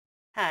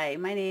Hi,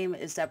 my name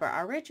is Debra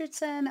R.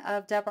 Richardson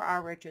of Debra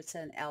R.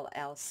 Richardson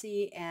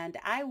LLC, and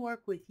I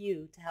work with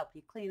you to help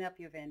you clean up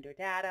your vendor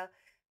data,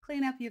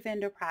 clean up your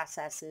vendor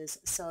processes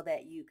so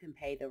that you can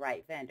pay the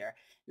right vendor.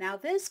 Now,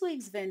 this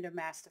week's Vendor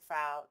Master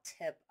File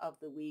tip of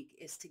the week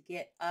is to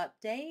get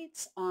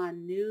updates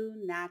on new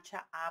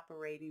Nacha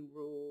operating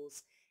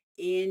rules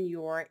in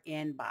your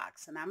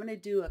inbox. And I'm going to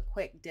do a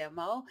quick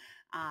demo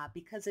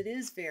because it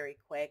is very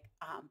quick.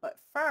 But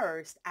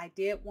first, I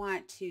did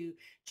want to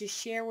just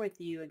share with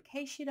you, in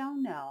case you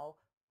don't know,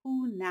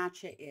 who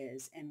Nacha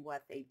is and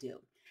what they do.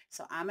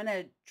 So I'm going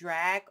to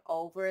drag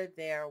over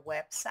their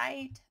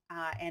website.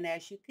 And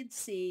as you can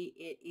see,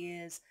 it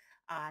is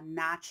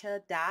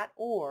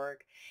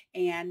nacha.org.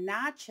 And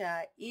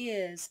Nacha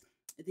is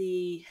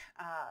the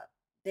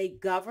they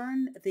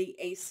govern the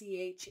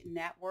ACH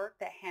network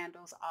that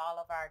handles all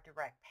of our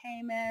direct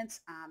payments,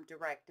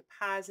 direct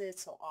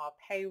deposits, so all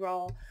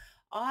payroll,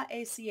 all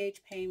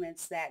ACH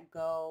payments that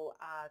go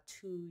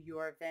to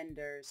your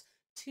vendors,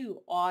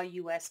 to all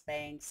U.S.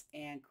 banks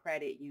and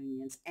credit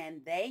unions.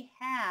 And they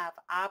have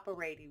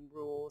operating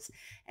rules.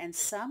 And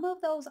some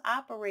of those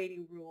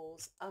operating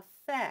rules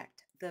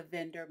affect the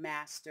vendor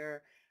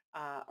master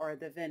or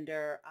the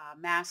vendor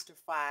master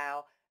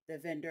file, the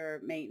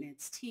vendor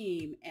maintenance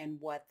team, and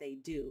what they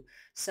do.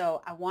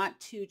 So I want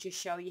to just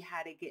show you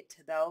how to get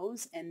to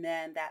those. And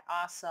then that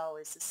also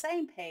is the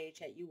same page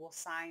that you will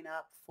sign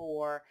up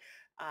for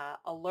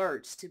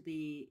alerts to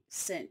be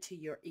sent to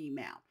your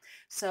email.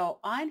 So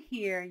on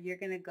here, you're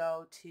going to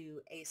go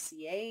to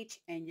ACH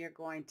and you're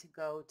going to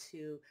go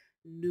to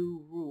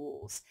new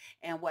rules.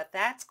 And what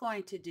that's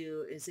going to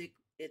do is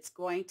it's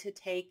going to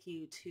take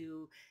you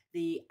to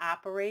the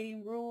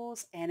operating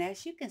rules. And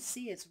as you can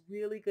see, it's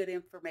really good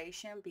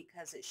information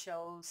because it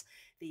shows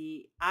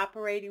the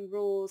operating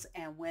rules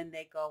and when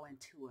they go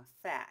into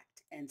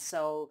effect. And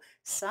so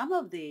some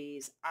of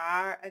these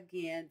are,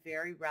 again,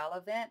 very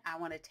relevant. I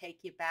want to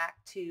take you back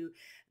to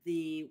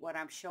what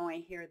I'm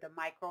showing here, the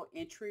micro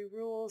entry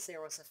rules.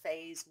 There was a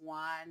phase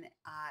one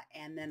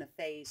and then a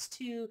phase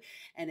two,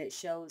 and it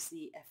shows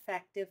the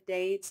effective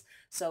dates.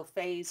 So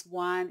phase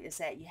one is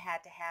that you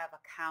had to have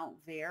account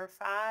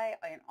verify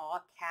in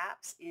all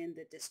caps in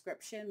the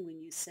description when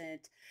you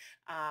sent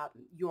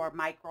your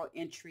micro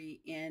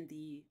entry in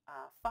the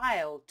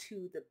file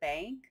to the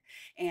bank.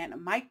 And a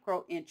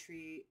micro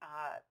entry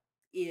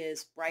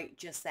is right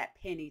just that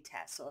penny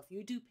test. So if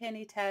you do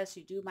penny tests,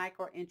 you do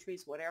micro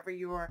entries, whatever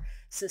your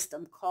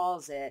system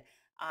calls it,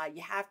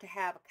 you have to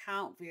have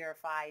account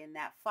verify in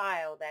that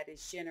file that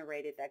is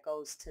generated that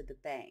goes to the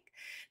bank.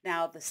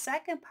 Now, the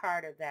second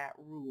part of that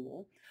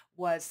rule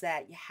was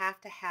that you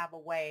have to have a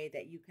way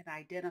that you can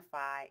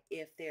identify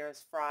if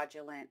there's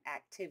fraudulent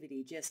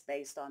activity just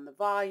based on the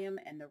volume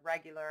and the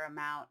regular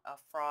amount of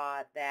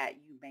fraud that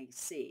you may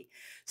see.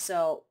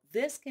 So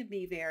this can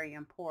be very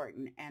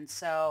important. And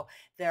so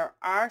there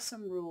are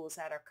some rules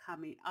that are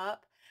coming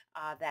up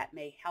that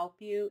may help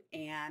you,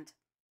 and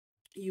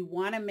you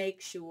want to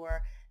make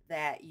sure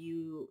that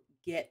you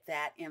get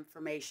that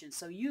information.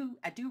 So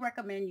I do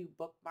recommend you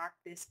bookmark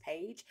this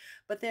page,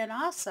 but then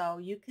also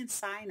you can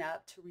sign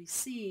up to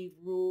receive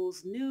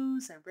rules,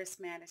 news, and risk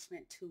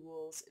management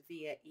tools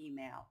via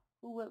email.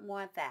 Who wouldn't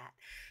want that?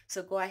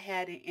 So go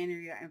ahead and enter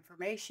your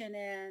information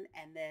in,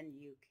 and then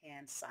you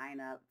can sign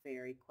up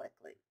very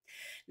quickly.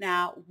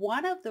 Now,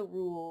 one of the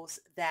rules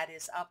that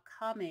is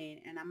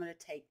upcoming, and I'm going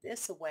to take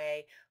this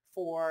away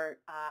for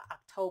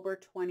October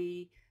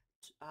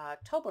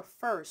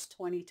 1st,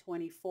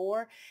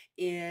 2024,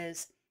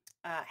 is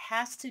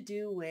has to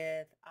do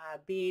with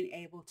being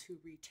able to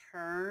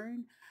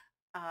return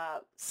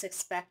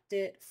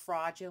suspected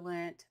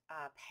fraudulent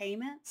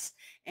payments,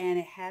 and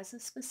it has a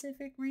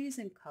specific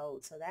reason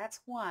code. So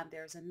that's one.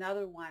 There's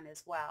another one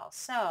as well.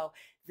 So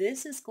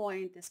this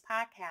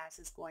podcast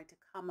is going to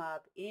come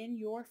up in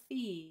your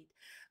feed,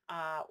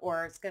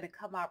 or it's going to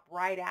come up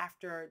right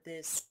after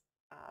this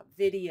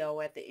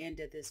video at the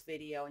end of this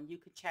video, and you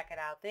can check it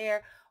out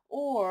there,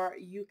 or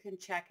you can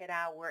check it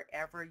out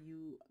wherever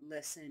you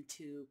listen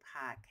to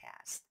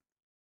podcasts.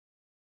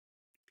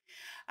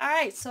 All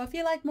right, so if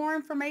you'd like more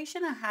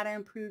information on how to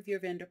improve your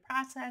vendor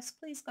process,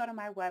 please go to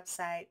my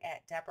website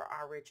at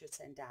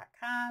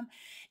debrarrichardson.com,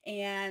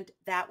 and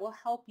that will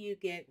help you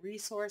get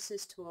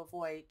resources to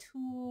avoid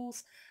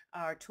tools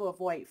or to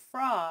avoid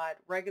fraud,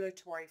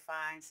 regulatory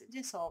fines, and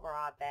just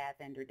overall bad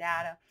vendor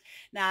data.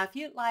 Now, if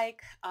you'd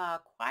like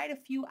quite a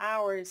few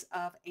hours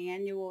of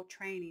annual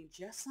training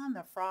just on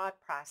the fraud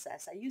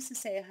process, I used to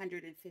say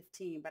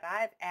 115, but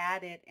I've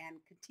added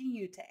and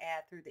continue to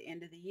add through the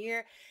end of the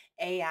year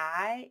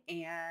AI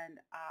and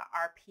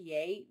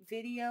RPA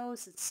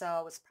videos. And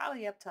so it's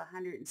probably up to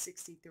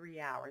 163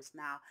 hours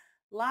now.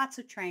 Lots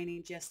of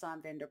training just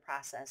on vendor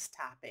process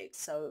topics.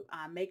 So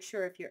make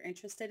sure if you're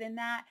interested in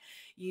that,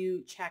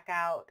 you check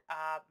out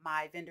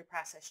my vendor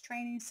process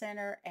training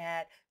center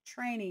at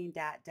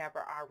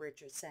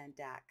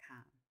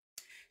training.debrarrichardson.com.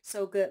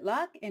 So good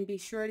luck, and be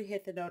sure to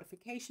hit the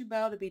notification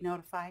bell to be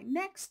notified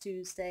next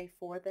Tuesday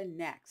for the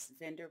next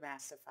Vendor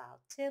Master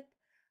File tip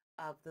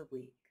of the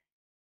week.